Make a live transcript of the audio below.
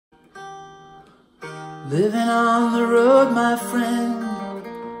Living on the road, my friend,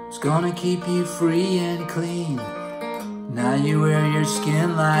 is gonna keep you free and clean. Now you wear your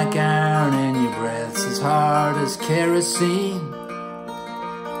skin like iron and your breath's as hard as kerosene.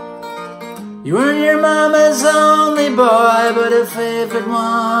 You weren't your mama's only boy, but her favorite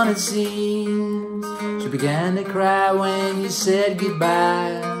one it seems. She began to cry when you said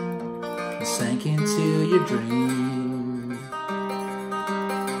goodbye and sank into your dreams.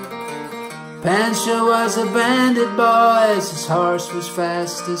 Pancho was a bandit boy, his horse was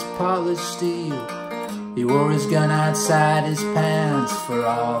fast as polished steel. He wore his gun outside his pants for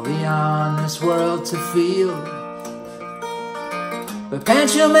all the honest world to feel. But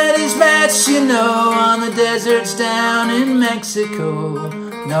Pancho met his match, you know, on the deserts down in Mexico.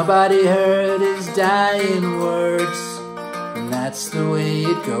 Nobody heard his dying words, and that's the way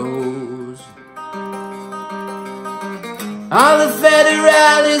it goes. All the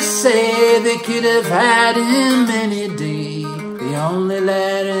federales say they could have had him any day. They only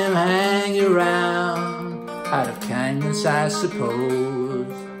let him hang around out of kindness, I suppose.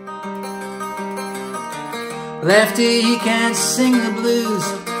 Lefty, he can't sing the blues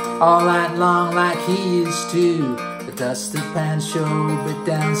all night long like he used to. The dust that Pancho bit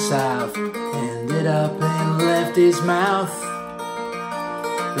down south ended up in Lefty's mouth.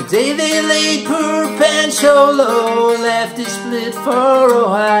 The day they laid poor Pancho low, Lefty split for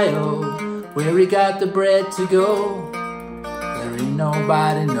Ohio, where he got the bread to go. There ain't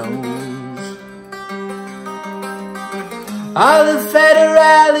nobody knows. All the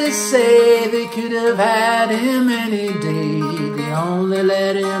federales say they could have had him any day. They only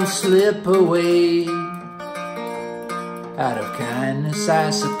let him slip away out of kindness, I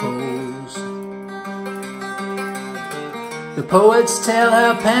suppose. The poets tell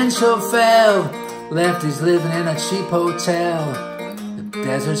how Pancho fell. Lefty's living in a cheap hotel. The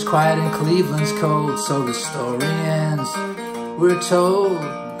desert's quiet and Cleveland's cold, so the story ends, we're told.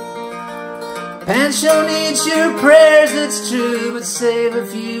 Pancho needs your prayers, it's true, but save a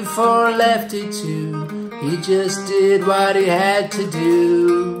few for Lefty too. He just did what he had to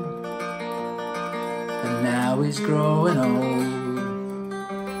do, and now he's growing old.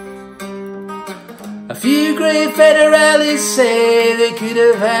 A few great federales say they could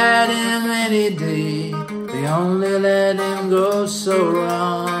have had him any day. They only let him go so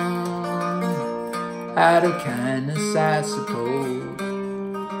wrong out of kindness, I suppose.